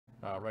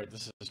All right,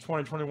 this is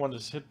 2021.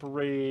 This is Hit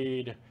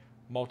Parade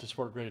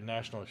Multisport Graded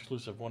National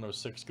Exclusive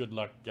 106. Good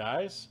luck,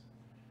 guys.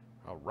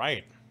 All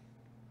right.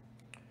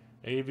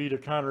 AV to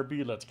Connor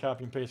B. Let's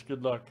copy and paste.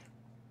 Good luck.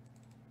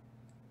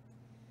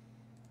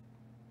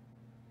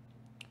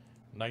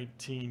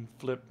 19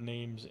 flip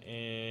names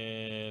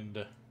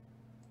and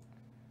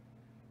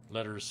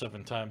letters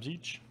 7 times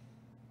each.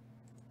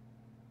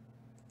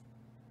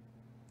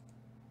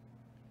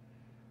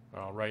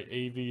 All right,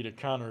 AV to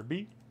Connor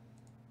B.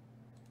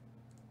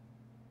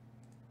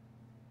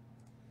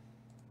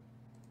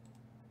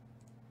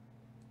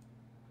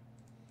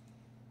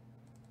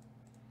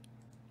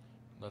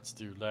 Let's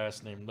do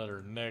last name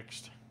letter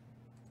next.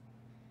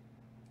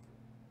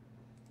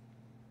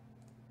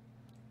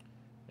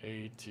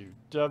 A to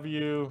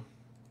W.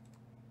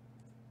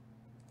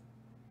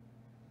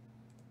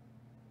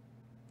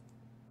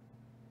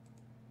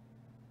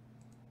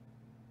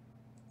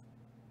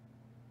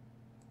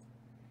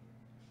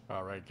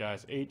 All right,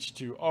 guys. H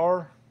to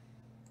R.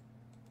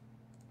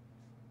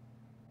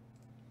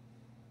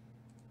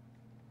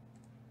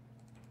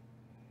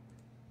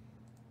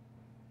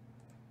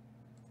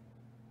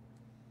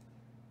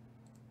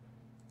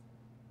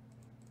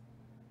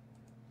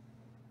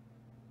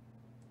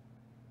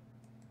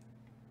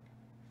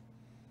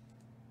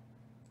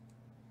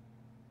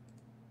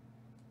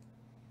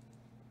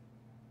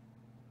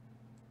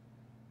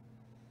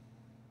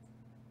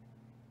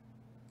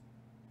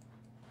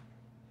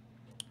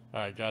 All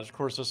right, guys. Of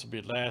course, this will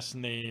be last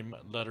name,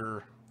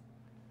 letter.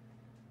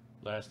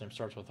 Last name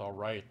starts with all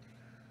right.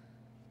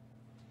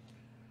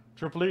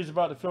 Triple E's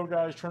about to fill,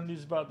 guys.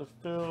 Trinity's about to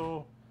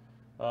fill.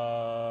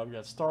 We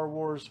got Star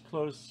Wars,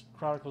 Close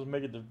Chronicles,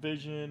 Mega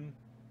Division,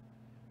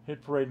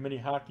 Hit Parade mini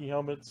hockey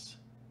helmets.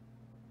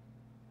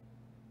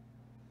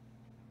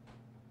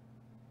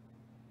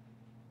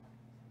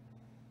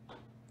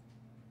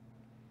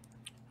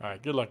 All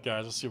right, good luck,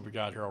 guys. Let's see what we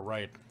got here. All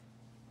right.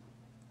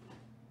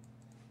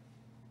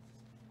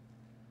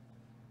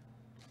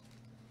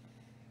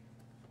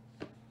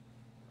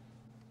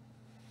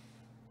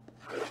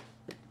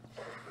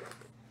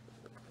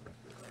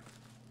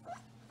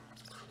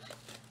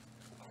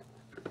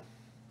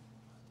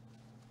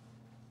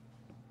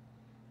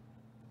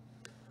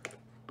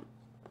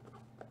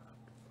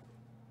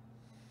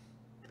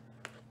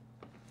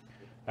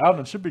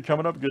 Alvin should be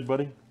coming up good,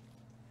 buddy.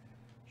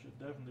 Should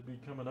definitely be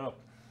coming up.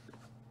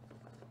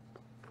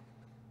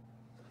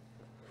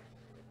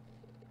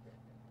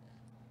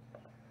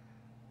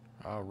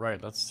 All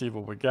right, let's see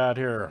what we got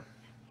here.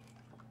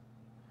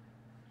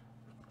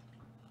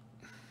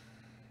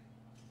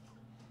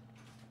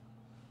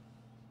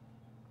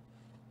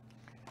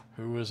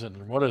 Who is it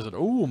and what is it?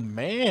 Oh,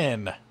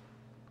 man.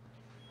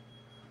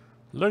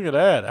 Look at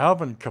that.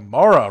 Alvin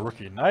Kamara,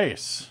 rookie.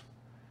 Nice.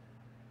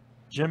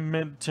 Jim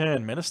Mint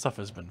 10. Man, this stuff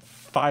has been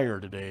fire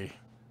today.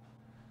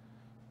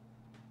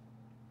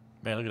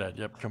 Man, look at that.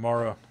 Yep,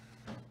 Kamara.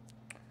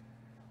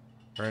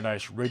 Very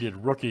nice.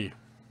 Rated rookie.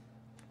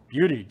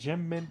 Beauty.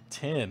 Jim Mint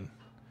 10.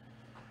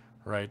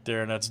 Right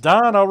there. And that's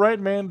Don. All right,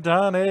 man.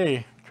 Don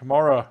A.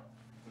 Kamara.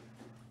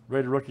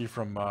 Rated rookie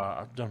from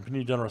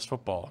Panini Generous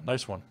Football.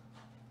 Nice one.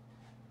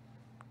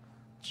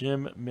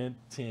 Jim Mint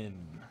 10.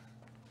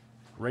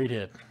 Great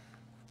hit.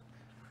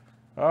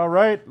 All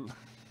right.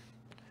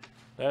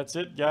 That's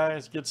it,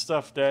 guys. Good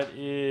stuff. That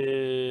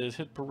is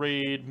Hit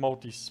Parade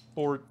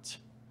Multisport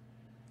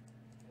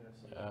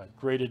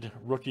graded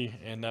rookie,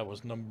 and that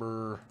was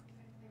number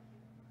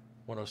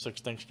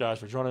 106. Thanks, guys,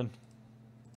 for joining.